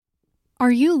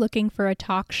Are you looking for a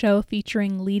talk show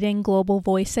featuring leading global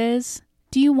voices?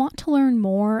 Do you want to learn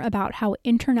more about how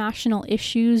international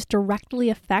issues directly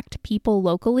affect people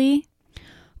locally?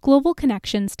 Global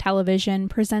Connections Television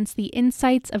presents the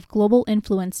insights of global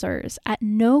influencers at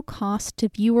no cost to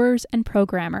viewers and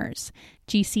programmers.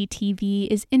 GCTV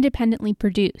is independently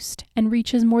produced and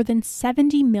reaches more than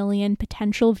 70 million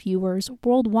potential viewers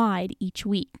worldwide each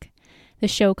week. The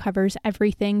show covers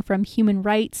everything from human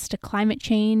rights to climate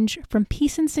change, from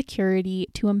peace and security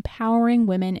to empowering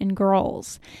women and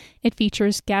girls. It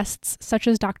features guests such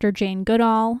as Dr. Jane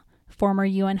Goodall, former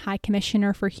UN High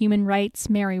Commissioner for Human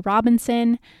Rights Mary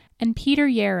Robinson, and Peter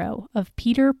Yarrow of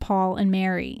Peter, Paul, and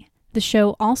Mary. The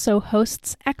show also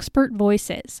hosts expert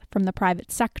voices from the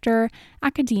private sector,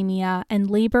 academia, and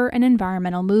labor and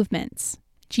environmental movements.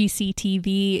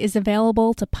 GCTV is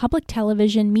available to public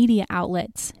television media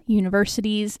outlets,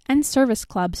 universities, and service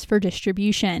clubs for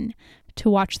distribution. To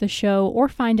watch the show or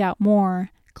find out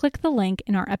more, click the link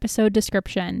in our episode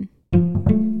description.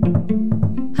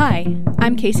 Hi,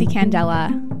 I'm Casey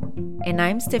Candela. And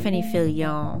I'm Stephanie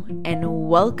Filion, and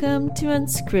welcome to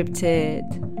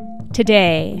Unscripted.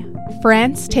 Today,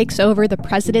 France takes over the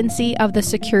presidency of the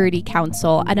Security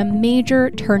Council at a major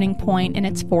turning point in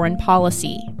its foreign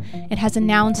policy. It has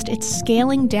announced it's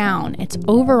scaling down its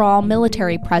overall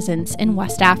military presence in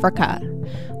West Africa.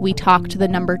 We talked to the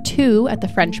number 2 at the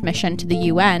French mission to the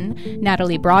UN,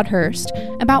 Nathalie Broadhurst,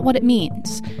 about what it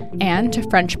means, and to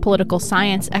French political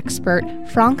science expert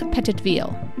Franck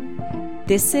Petitteville.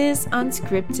 This is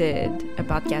Unscripted, a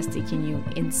podcast taking you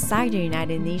inside the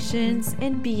United Nations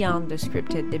and beyond the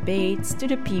scripted debates to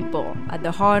the people at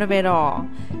the heart of it all,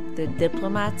 the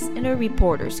diplomats and the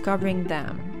reporters covering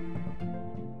them.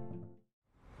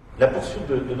 La poursuite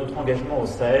de notre engagement au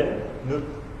Sahel ne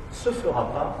se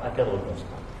fera pas à cadre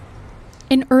constant.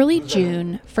 In early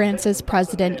June, France's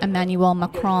President Emmanuel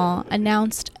Macron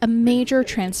announced a major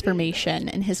transformation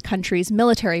in his country's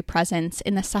military presence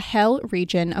in the Sahel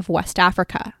region of West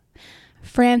Africa.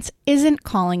 France isn't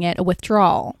calling it a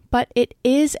withdrawal, but it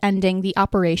is ending the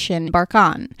Operation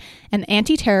Barkhane, an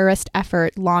anti-terrorist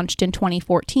effort launched in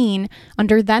 2014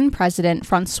 under then-President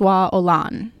François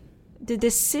Hollande. The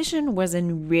decision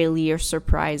wasn't really a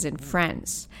surprise in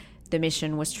France. The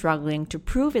mission was struggling to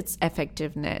prove its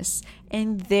effectiveness,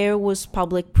 and there was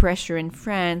public pressure in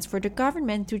France for the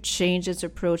government to change its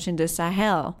approach in the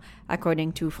Sahel,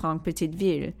 according to Franck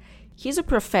Petitteville. He's a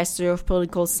professor of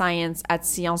political science at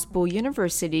Sciences Po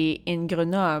University in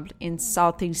Grenoble in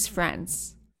southeast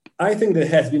France. I think there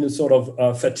has been a sort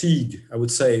of fatigue, I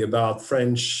would say, about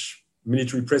French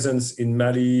military presence in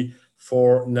Mali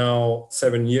for now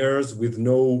 7 years with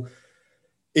no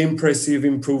impressive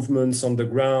improvements on the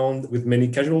ground, with many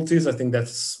casualties. I think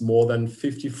that's more than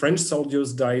 50 French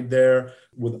soldiers died there,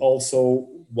 with also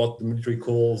what the military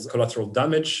calls collateral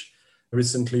damage.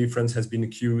 Recently, France has been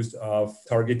accused of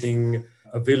targeting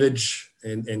a village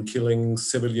and killing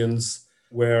civilians,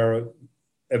 where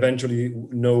eventually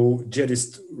no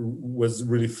jihadist was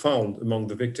really found among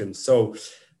the victims. So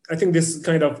I think this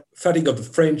kind of fatigue of the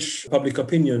French public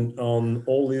opinion on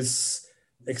all these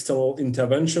external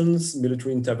interventions,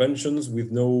 military interventions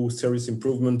with no serious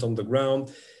improvement on the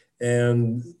ground.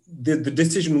 And the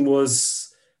decision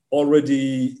was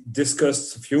already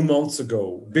discussed a few months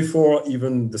ago, before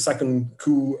even the second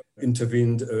coup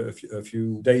intervened a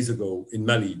few days ago in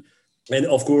Mali. And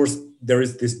of course, there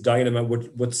is this dilemma,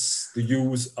 what's the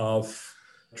use of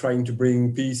trying to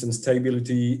bring peace and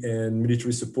stability and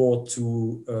military support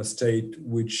to a state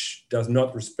which does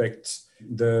not respect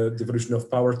the devolution of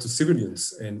power to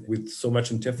civilians, and with so much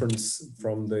interference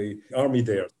from the army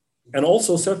there. And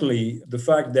also certainly the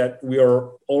fact that we are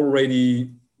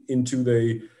already into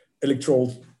the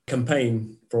electoral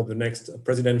campaign for the next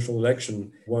presidential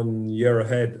election 1 year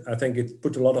ahead. I think it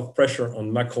put a lot of pressure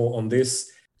on Macron on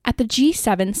this. At the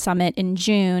G7 summit in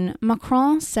June,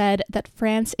 Macron said that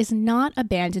France is not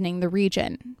abandoning the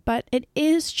region, but it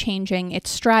is changing its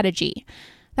strategy.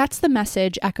 That's the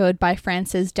message echoed by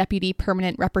France's Deputy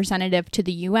Permanent Representative to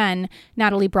the UN,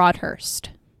 Nathalie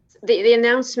Broadhurst. The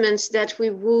announcement that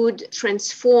we would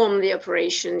transform the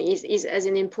operation is as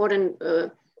an important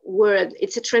word.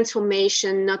 It's a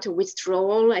transformation, not a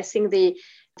withdrawal. I think the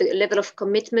level of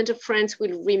commitment of France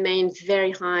will remain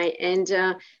very high. And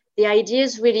the idea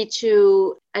is really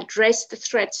to address the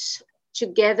threats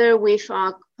together with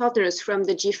our partners from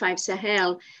the G5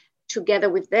 Sahel, together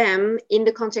with them in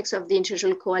the context of the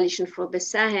International Coalition for the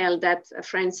Sahel that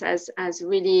France has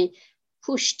really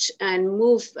pushed and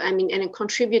moved, and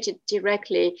contributed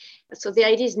directly. So the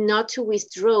idea is not to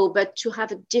withdraw, but to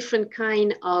have a different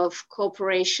kind of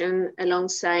cooperation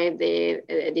alongside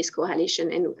this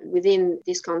coalition and within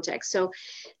this context. So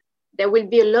there will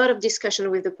be a lot of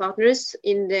discussion with the partners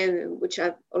which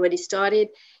have already started.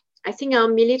 I think our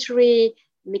military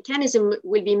mechanism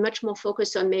will be much more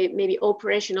focused on maybe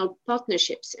operational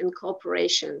partnerships and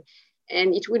cooperation.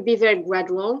 And it would be very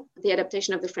gradual, the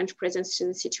adaptation of the French presence to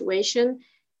the situation.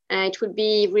 It would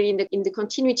be really in the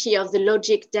continuity of the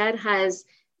logic that has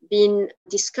been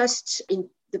discussed in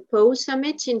the PO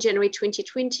summit in January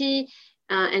 2020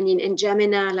 and in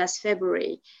N'Djamena last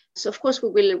February. So of course, we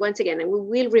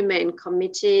will remain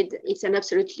committed. It's an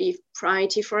absolutely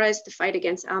priority for us, the fight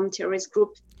against armed terrorist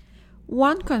groups.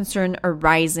 One concern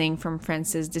arising from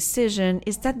France's decision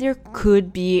is that there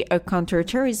could be a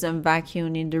counterterrorism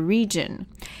vacuum in the region.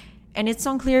 And it's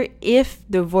unclear if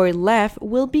the void left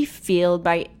will be filled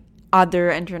by other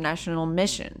international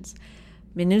missions.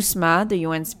 MINUSMA, the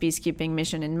UN's peacekeeping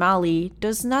mission in Mali,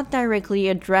 does not directly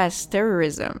address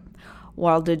terrorism,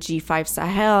 while the G5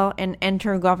 Sahel and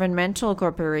Intergovernmental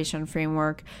Cooperation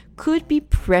Framework could be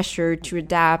pressured to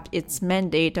adapt its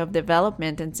mandate of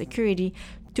development and security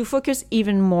to focus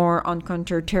even more on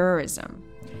counterterrorism.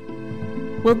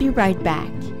 We'll be right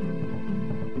back.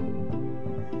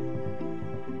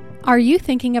 Are you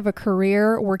thinking of a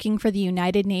career working for the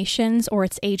United Nations or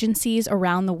its agencies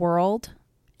around the world?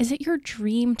 Is it your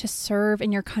dream to serve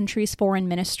in your country's foreign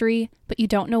ministry, but you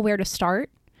don't know where to start?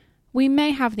 We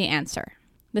may have the answer.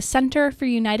 The Centre for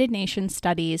United Nations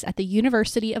Studies at the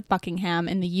University of Buckingham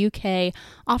in the UK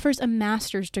offers a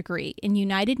master's degree in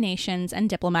United Nations and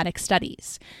Diplomatic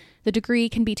Studies. The degree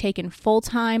can be taken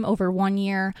full-time over 1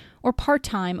 year or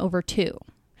part-time over 2.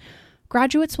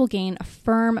 Graduates will gain a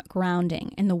firm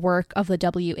grounding in the work of the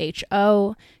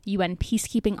WHO, UN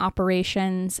peacekeeping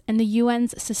operations, and the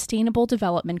UN's Sustainable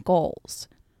Development Goals.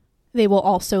 They will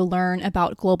also learn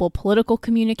about global political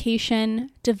communication,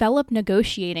 develop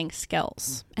negotiating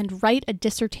skills, and write a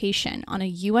dissertation on a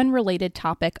UN-related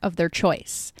topic of their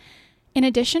choice. In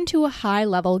addition to a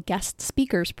high-level guest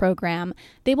speakers program,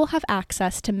 they will have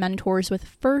access to mentors with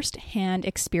first-hand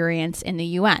experience in the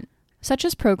UN, such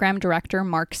as Program Director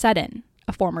Mark Seddon,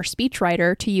 a former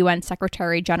speechwriter to UN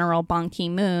Secretary-General Ban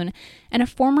Ki-moon, and a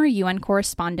former UN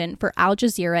correspondent for Al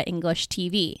Jazeera English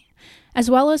TV, as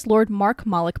well as Lord Mark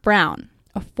Malloch-Brown,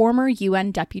 a former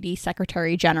UN Deputy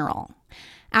Secretary-General.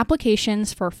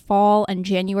 Applications for fall and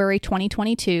January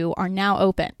 2022 are now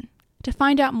open. To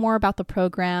find out more about the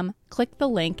program, click the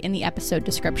link in the episode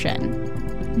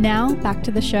description. Now, back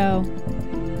to the show.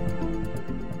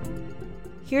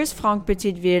 Here's Franck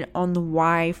Petiteville on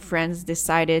why France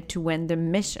decided to end the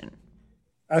mission.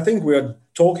 I think we're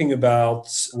talking about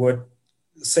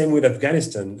same with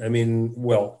Afghanistan.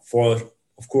 For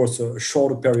of course, a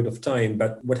shorter period of time,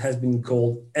 but what has been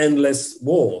called endless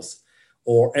wars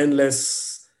or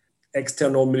endless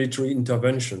external military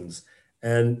interventions.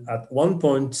 And at one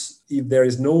point, if there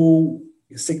is no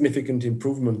significant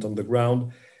improvement on the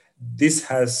ground, this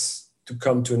has to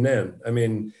come to an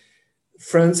end.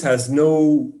 France has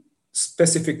no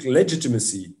specific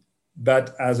legitimacy,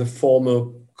 but as a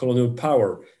former colonial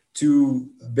power, to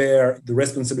bear the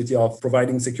responsibility of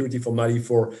providing security for Mali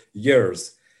for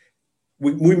years.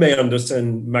 We may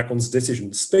understand Macron's decision,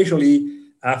 especially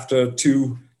after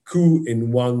 2 coups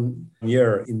in 1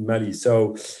 year in Mali.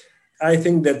 So I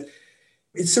think that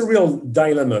it's a real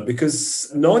dilemma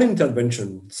because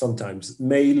non-intervention sometimes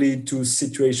may lead to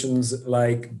situations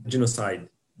like genocide.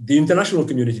 The international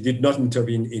community did not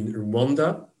intervene in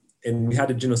Rwanda, and we had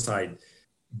a genocide.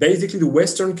 Basically, the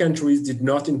Western countries did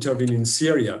not intervene in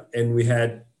Syria, and we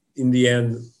had, in the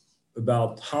end,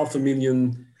 about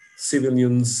 500,000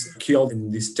 civilians killed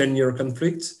in this 10-year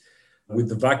conflict, with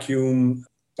the vacuum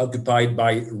occupied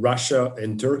by Russia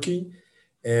and Turkey.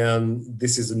 And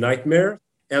this is a nightmare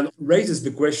and raises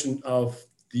the question of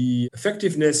the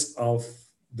effectiveness of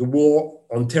the war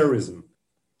on terrorism.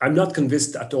 I'm not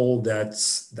convinced at all that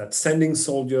sending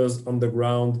soldiers on the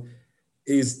ground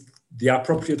is the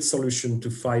appropriate solution to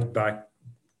fight back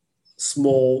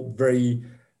small, very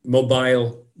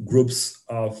mobile groups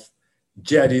of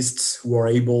jihadists who are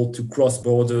able to cross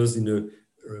borders in a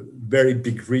very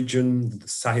big region, the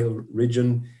Sahel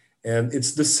region. And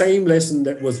it's the same lesson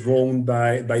that was drawn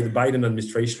by the Biden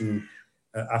administration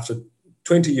after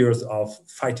 20 years of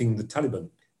fighting the Taliban,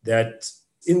 that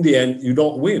in the end, you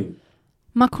don't win.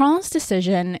 Macron's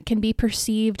decision can be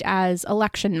perceived as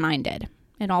election-minded.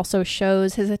 It also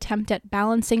shows his attempt at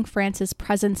balancing France's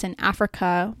presence in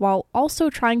Africa while also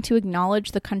trying to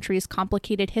acknowledge the country's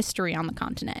complicated history on the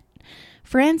continent.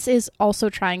 France is also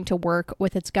trying to work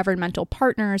with its governmental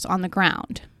partners on the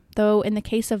ground, though in the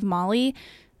case of Mali,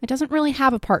 it doesn't really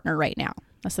have a partner right now,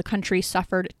 as the country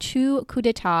suffered 2 coups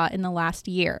d'etat in the last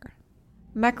year.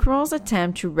 Macron's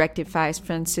attempt to rectify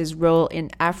France's role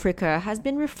in Africa has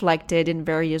been reflected in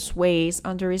various ways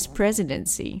under his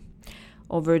presidency.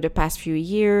 Over the past few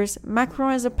years,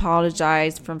 Macron has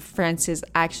apologized for France's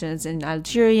actions in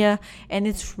Algeria and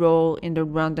its role in the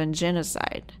Rwandan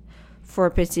genocide. For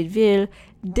Petite Ville,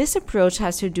 this approach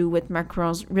has to do with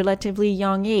Macron's relatively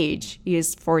young age, he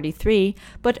is 43,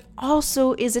 but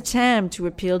also his attempt to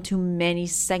appeal to many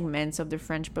segments of the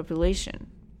French population.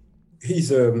 He's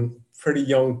a pretty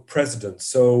young president.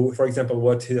 So, for example,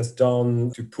 what he has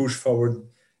done to push forward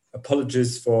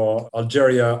apologies for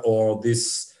Algeria or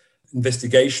this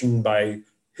investigation by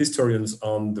historians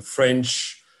on the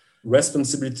French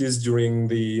responsibilities during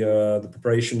the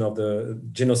preparation of the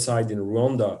genocide in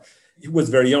Rwanda. He was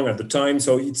very young at the time,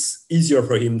 so it's easier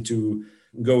for him to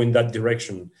go in that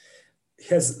direction. He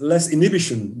has less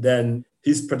inhibition than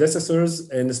his predecessors,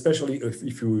 and especially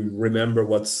if you remember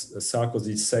what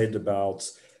Sarkozy said about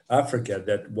Africa,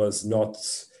 that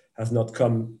has not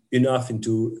come enough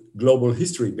into global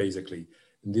history, basically,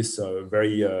 in this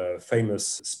very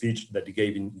famous speech that he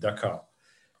gave in Dakar.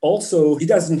 Also, he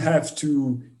doesn't have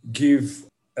to give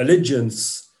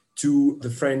allegiance to the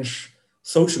French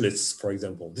socialists, for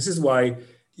example. This is why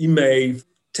he may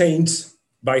taint,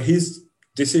 by his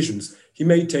decisions, he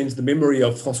may taint the memory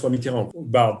of François Mitterrand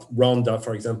about Rwanda,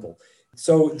 for example.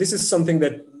 So this is something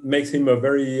that makes him a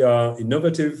very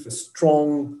innovative,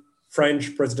 strong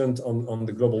French president on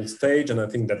the global stage, and I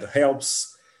think that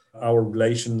helps our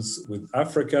relations with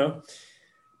Africa.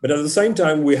 But at the same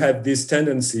time, we have this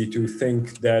tendency to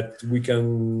think that we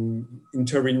can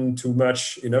intervene too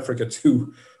much in Africa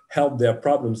to help their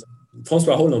problems.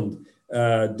 François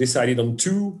Hollande decided on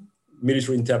 2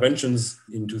 military interventions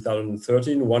in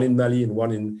 2013, one in Mali and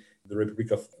one in the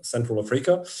Republic of Central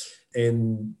Africa.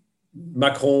 And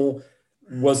Macron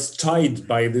was tied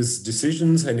by these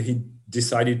decisions, and he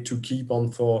decided to keep on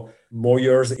for more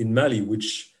years in Mali,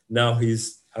 which now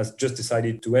has just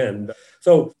decided to end.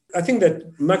 So I think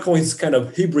that Macron is kind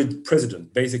of hybrid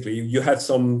president. Basically, you have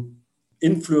some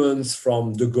influence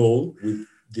from de Gaulle with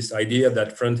this idea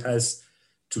that France has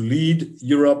to lead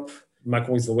Europe.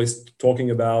 Macron is always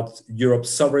talking about Europe's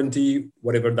sovereignty,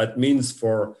 whatever that means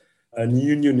for a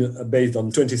union based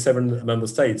on 27 member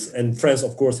states. And France,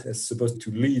 of course, is supposed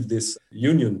to lead this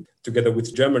union together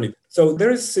with Germany. So there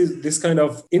is this kind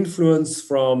of influence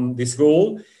from this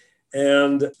goal.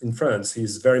 And in France,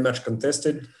 he's very much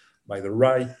contested by the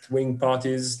right-wing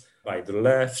parties, by the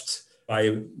left,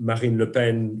 by Marine Le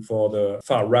Pen for the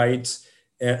far right,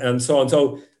 and so on.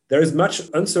 So there is much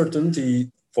uncertainty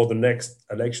for the next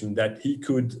election that he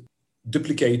could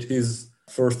duplicate his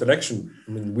first election,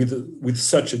 I mean, with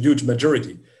such a huge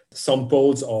majority. Some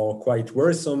polls are quite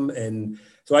worrisome. And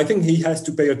so I think he has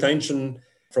to pay attention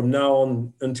from now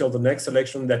on until the next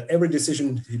election that every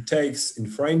decision he takes in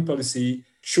foreign policy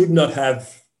should not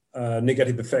have a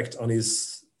negative effect on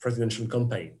his presidential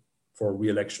campaign for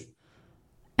re-election.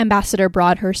 Ambassador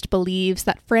Broadhurst believes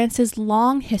that France's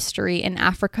long history in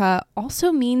Africa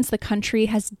also means the country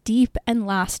has deep and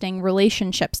lasting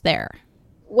relationships there.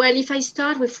 Well, if I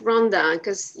start with Rwanda,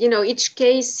 because, each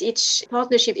case, each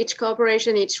partnership, each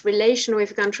cooperation, each relation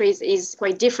with countries is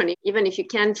quite different, even if you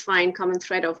can't find common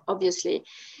thread, obviously.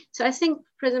 So I think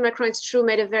President Macron, it's true,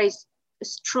 made a very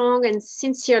strong and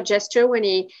sincere gesture when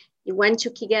he went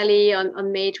to Kigali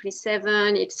on May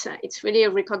 27. It's really a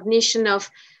recognition of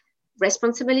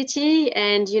responsibility.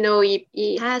 And,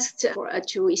 he asked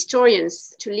to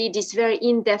historians to lead this very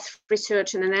in-depth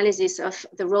research and analysis of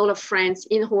the role of France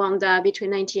in Rwanda between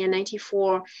 1990 and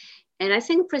 1994. And I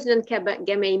think President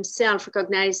Kagame himself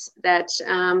recognized that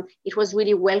it was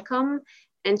really welcome.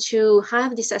 And to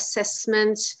have this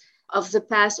assessment of the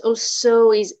past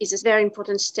also is a very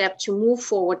important step to move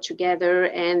forward together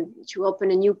and to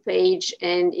open a new page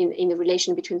and in the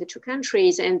relation between the two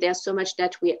countries. And there's so much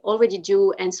that we already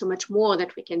do and so much more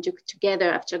that we can do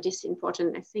together after this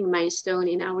important, I think, milestone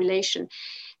in our relation.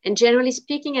 And generally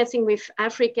speaking, I think with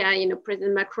Africa,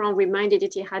 President Macron reminded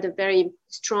that he had a very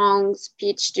strong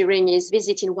speech during his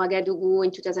visit in Ouagadougou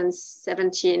in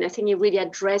 2017. I think he really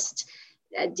addressed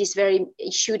this very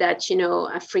issue that,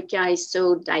 Africa is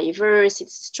so diverse,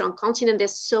 it's a strong continent.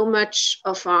 There's so much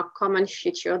of our common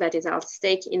future that is at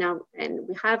stake and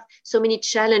we have so many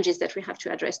challenges that we have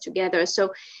to address together.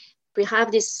 So we have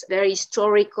this very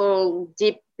historical,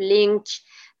 deep link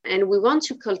And we want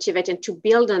to cultivate and to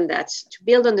build on that, to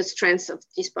build on the strengths of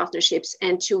these partnerships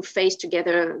and to face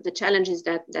together the challenges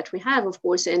that we have, of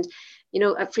course. And,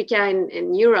 Africa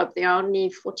and Europe, they are only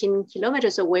 14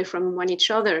 kilometers away from one each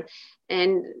other.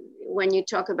 And when you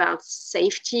talk about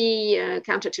safety,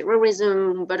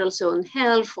 counterterrorism, but also on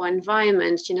health or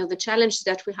environment, the challenges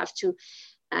that we have to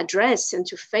address and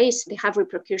to face, they have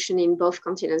repercussion in both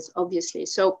continents, obviously.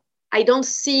 So I don't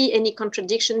see any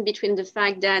contradiction between the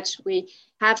fact that we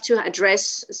have to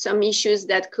address some issues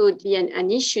that could be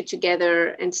an issue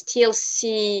together and still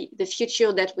see the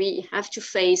future that we have to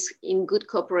face in good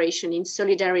cooperation, in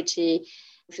solidarity,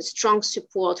 with a strong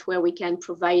support where we can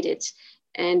provide it.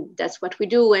 And that's what we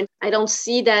do. And I don't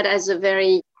see that as a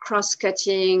very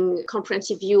cross-cutting,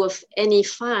 comprehensive view of any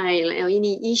file or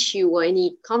any issue or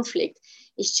any conflict.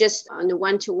 It's just on a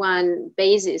one-to-one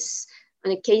basis,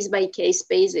 on a case-by-case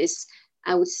basis.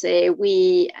 I would say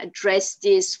we address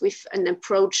this with an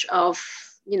approach of,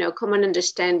 common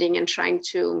understanding and trying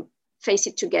to face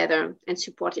it together and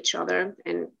support each other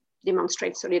and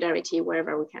demonstrate solidarity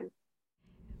wherever we can.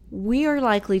 We are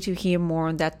likely to hear more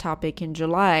on that topic in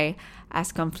July,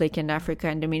 as conflict in Africa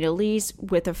and the Middle East,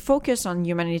 with a focus on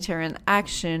humanitarian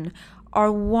action,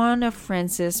 are one of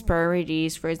France's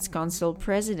priorities for its Council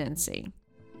presidency.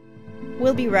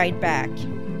 We'll be right back.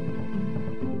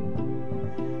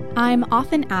 I'm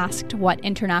often asked what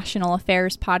international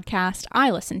affairs podcast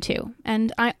I listen to,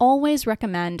 and I always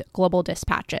recommend Global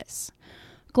Dispatches.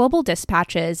 Global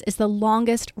Dispatches is the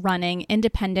longest-running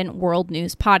independent world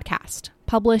news podcast,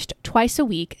 published twice a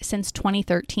week since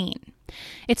 2013.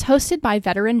 It's hosted by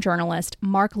veteran journalist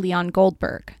Mark Leon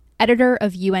Goldberg, editor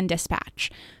of UN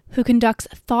Dispatch, who conducts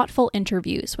thoughtful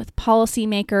interviews with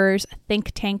policymakers,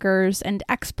 think tankers, and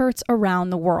experts around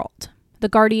the world. The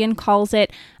Guardian calls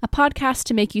it a podcast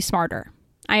to make you smarter.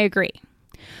 I agree.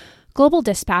 Global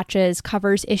Dispatches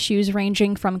covers issues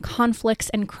ranging from conflicts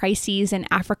and crises in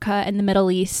Africa and the Middle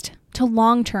East to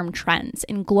long-term trends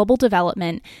in global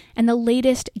development and the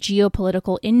latest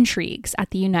geopolitical intrigues at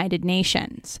the United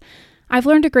Nations. I've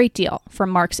learned a great deal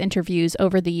from Mark's interviews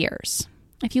over the years.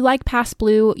 If you like Past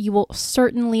Blue, you will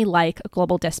certainly like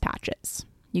Global Dispatches.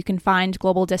 You can find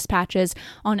Global Dispatches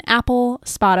on Apple,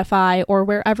 Spotify, or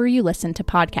wherever you listen to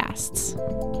podcasts.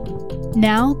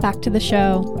 Now, back to the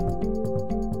show.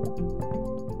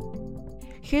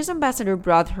 Here's Ambassador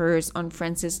Broadhurst on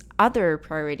France's other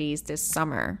priorities this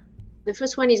summer. The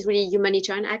first one is really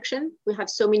humanitarian action. We have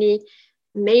so many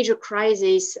major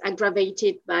crises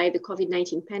aggravated by the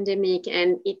COVID-19 pandemic.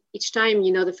 And each time,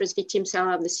 the first victims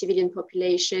are the civilian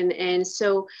population. And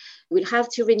so we'll have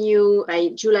to renew by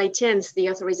July 10th the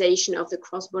authorization of the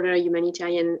cross-border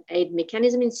humanitarian aid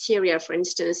mechanism in Syria, for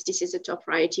instance. This is a top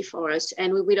priority for us.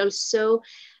 And we will also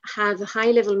have a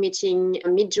high-level meeting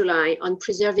mid-July on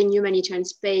preserving humanitarian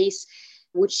space,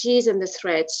 which is under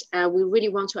threat. We really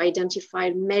want to identify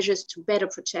measures to better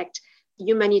protect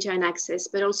humanitarian access,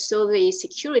 but also the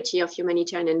security of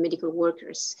humanitarian and medical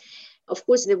workers. Of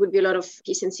course, there will be a lot of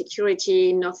peace and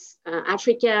security in North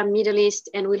Africa, Middle East,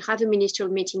 and we'll have a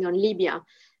ministerial meeting on Libya.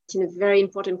 It's in a very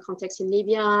important context in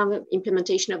Libya,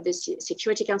 implementation of the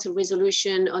Security Council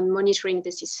resolution on monitoring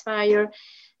the ceasefire.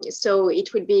 So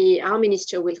it will be, our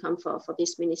minister will come for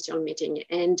this ministerial meeting.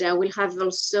 And we'll have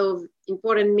also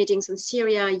important meetings on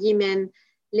Syria, Yemen,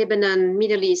 Lebanon,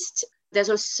 Middle East. There's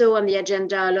also on the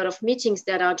agenda a lot of meetings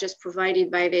that are just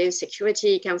provided by the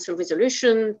Security Council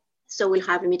resolution. So we'll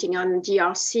have a meeting on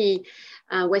DRC,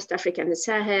 West Africa and the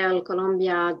Sahel,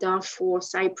 Colombia, Darfur,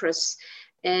 Cyprus.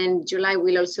 And July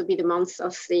will also be the month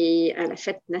of the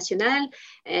Fête Nationale,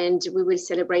 and we will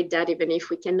celebrate that even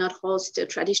if we cannot host a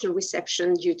traditional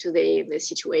reception due to the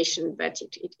situation, but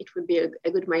it would be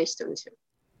a good milestone too.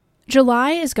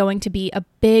 July is going to be a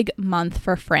big month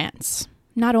for France.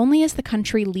 Not only is the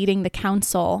country leading the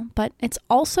council, but it's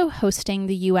also hosting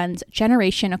the UN's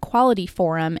Generation Equality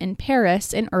Forum in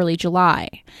Paris in early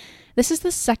July. This is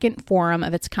the second forum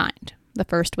of its kind. The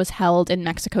first was held in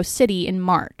Mexico City in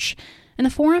March. And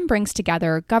the forum brings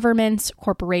together governments,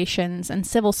 corporations, and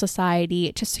civil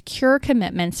society to secure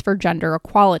commitments for gender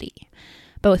equality.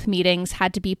 Both meetings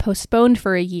had to be postponed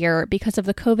for a year because of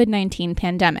the COVID-19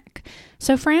 pandemic,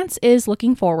 so France is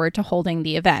looking forward to holding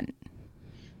the event.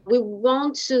 We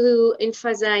want to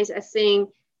emphasize, I think,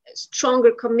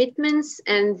 stronger commitments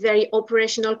and very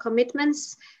operational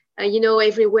commitments.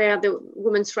 Everywhere the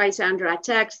women's rights are under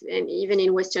attack, and even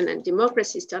in Western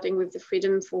democracies, starting with the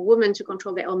freedom for women to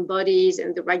control their own bodies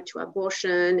and the right to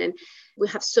abortion. And we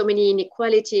have so many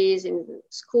inequalities in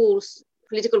schools,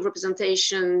 political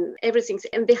representation, everything,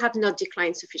 and they have not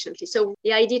declined sufficiently. So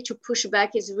the idea to push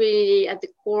back is really at the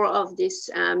core of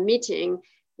this meeting.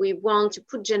 we want to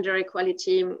put gender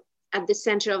equality at the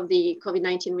center of the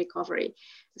COVID-19 recovery.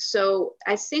 So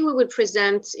I think we will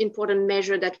present important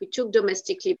measures that we took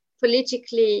domestically.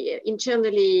 Politically,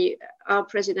 internally, our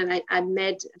president had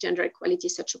made gender equality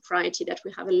such a priority that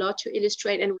we have a lot to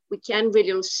illustrate, and we can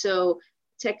really also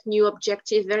take new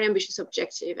objective, very ambitious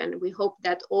objective. And we hope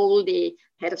that all the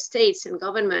head of states and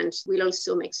governments will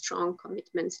also make strong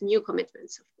commitments, new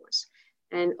commitments, of course,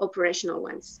 and operational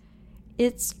ones.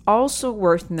 It's also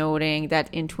worth noting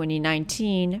that in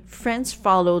 2019, France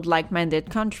followed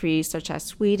like-minded countries such as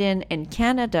Sweden and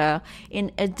Canada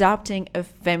in adopting a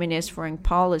feminist foreign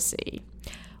policy.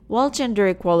 While gender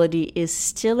equality is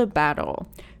still a battle,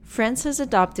 France has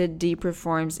adopted deep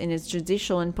reforms in its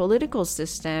judicial and political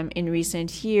system in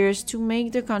recent years to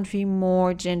make the country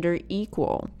more gender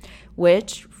equal,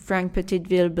 which Franck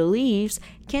Petiteville believes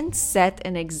can set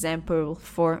an example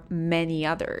for many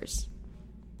others.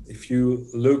 If you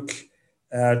look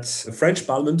at the French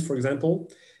Parliament, for example,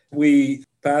 we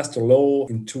passed a law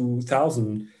in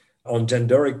 2000 on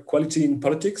gender equality in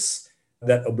politics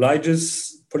that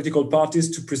obliges political parties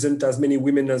to present as many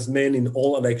women as men in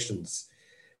all elections.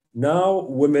 Now,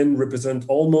 women represent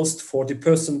almost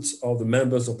 40% of the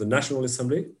members of the National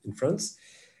Assembly in France,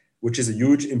 which is a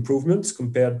huge improvement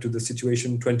compared to the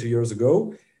situation 20 years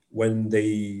ago, when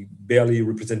they barely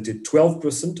represented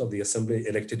 12% of the assembly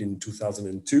elected in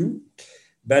 2002.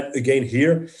 But again,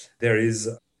 here, there is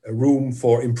a room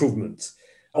for improvement.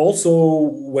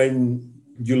 Also, when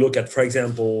you look at, for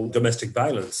example, domestic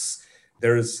violence,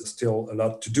 there is still a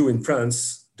lot to do in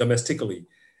France domestically.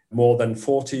 More than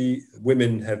 40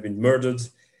 women have been murdered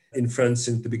in France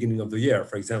since the beginning of the year,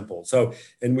 for example. So,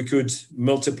 and we could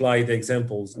multiply the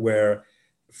examples where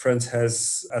France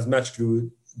has as much to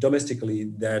do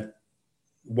domestically that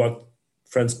what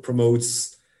France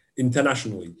promotes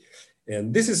internationally.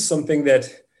 And this is something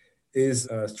that is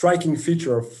a striking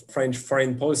feature of French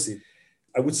foreign policy.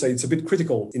 I would say it's a bit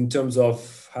critical in terms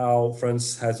of how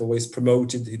France has always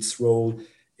promoted its role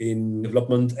in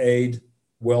development aid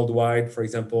worldwide, for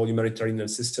example, humanitarian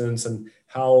assistance, and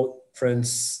how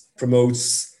France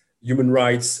promotes human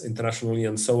rights internationally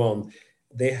and so on.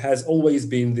 There has always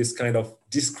been this kind of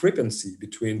discrepancy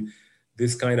between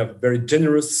this kind of very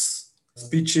generous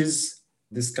speeches,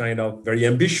 this kind of very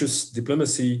ambitious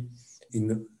diplomacy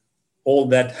in all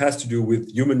that has to do with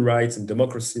human rights and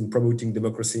democracy and promoting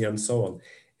democracy and so on.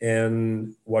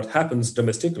 And what happens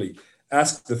domestically,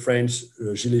 ask the French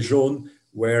Gilets jaunes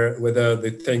whether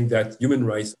they think that human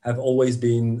rights have always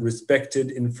been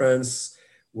respected in France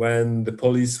when the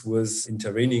police was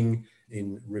intervening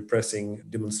in repressing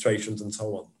demonstrations and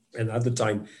so on. And at the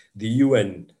time, the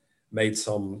UN made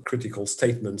some critical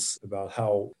statements about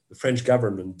how the French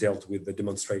government dealt with the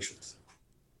demonstrations.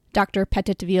 Dr.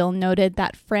 Petiteville noted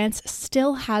that France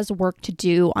still has work to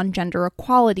do on gender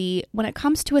equality when it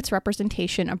comes to its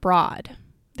representation abroad.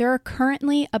 There are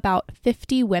currently about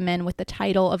 50 women with the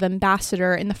title of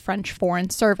ambassador in the French Foreign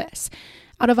Service,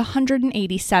 out of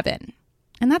 187.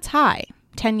 And that's high.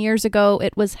 10 years ago,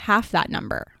 it was half that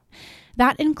number.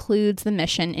 That includes the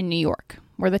mission in New York,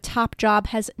 where the top job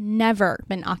has never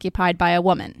been occupied by a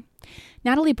woman.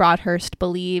 Natalie Broadhurst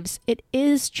believes it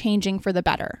is changing for the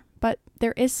better, but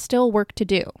there is still work to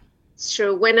do.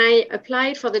 Sure. When I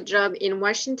applied for the job in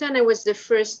Washington, I was the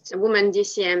first woman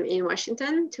DCM in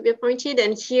Washington to be appointed.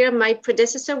 And here, my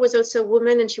predecessor was also a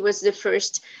woman, and she was the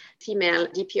first female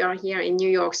DPR here in New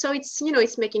York. So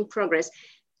it's making progress.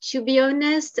 To be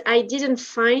honest, I didn't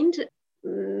find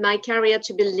my career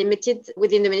to be limited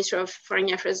within the Ministry of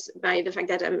Foreign Affairs by the fact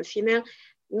that I'm a female.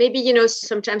 Maybe,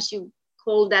 sometimes you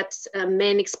call that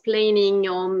men explaining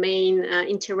or men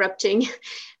interrupting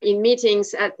in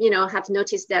meetings. Have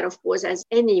noticed that, of course, as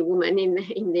any woman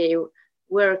in the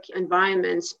work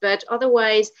environments. But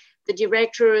otherwise, the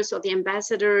directors or the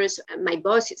ambassadors, my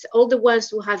bosses, all the ones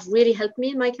who have really helped me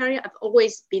in my career have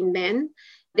always been men.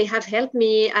 They have helped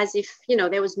me as if,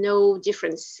 there was no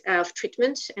difference of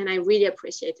treatment. And I really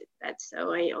appreciated that.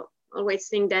 So I always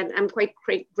think that I'm quite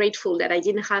grateful that I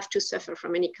didn't have to suffer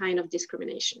from any kind of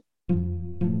discrimination.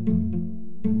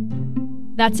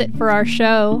 That's it for our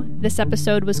show. This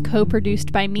episode was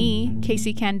co-produced by me,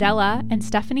 Casey Candela, and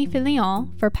Stephanie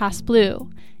Filion for Pass Blue,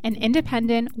 an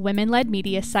independent, women-led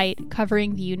media site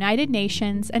covering the United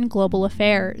Nations and global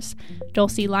affairs.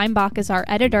 Dulcie Leimbach is our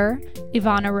editor.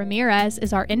 Ivana Ramirez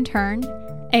is our intern.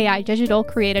 AI Digital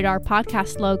created our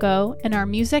podcast logo, and our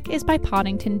music is by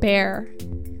Poddington Bear.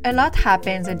 A lot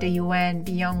happens at the UN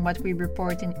beyond what we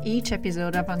report in each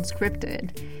episode of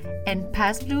Unscripted, and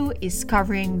Pass Blue is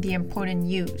covering the important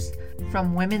news,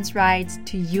 from women's rights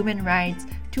to human rights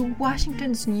to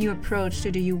Washington's new approach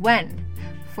to the UN.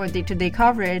 For day-to-day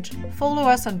coverage, follow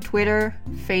us on Twitter,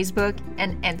 Facebook,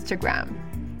 and Instagram.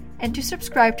 And to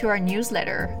subscribe to our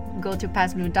newsletter, go to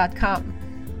passblue.com.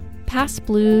 Past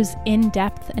Blue's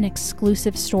in-depth and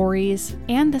exclusive stories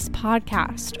and this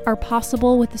podcast are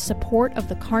possible with the support of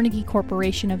the Carnegie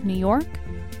Corporation of New York,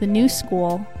 the New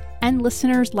School, and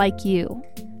listeners like you.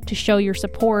 To show your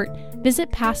support,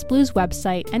 visit Past Blue's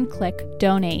website and click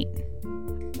Donate.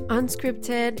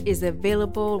 Unscripted is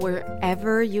available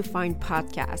wherever you find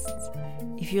podcasts.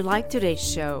 If you like today's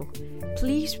show,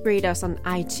 please rate us on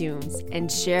iTunes and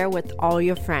share with all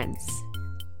your friends.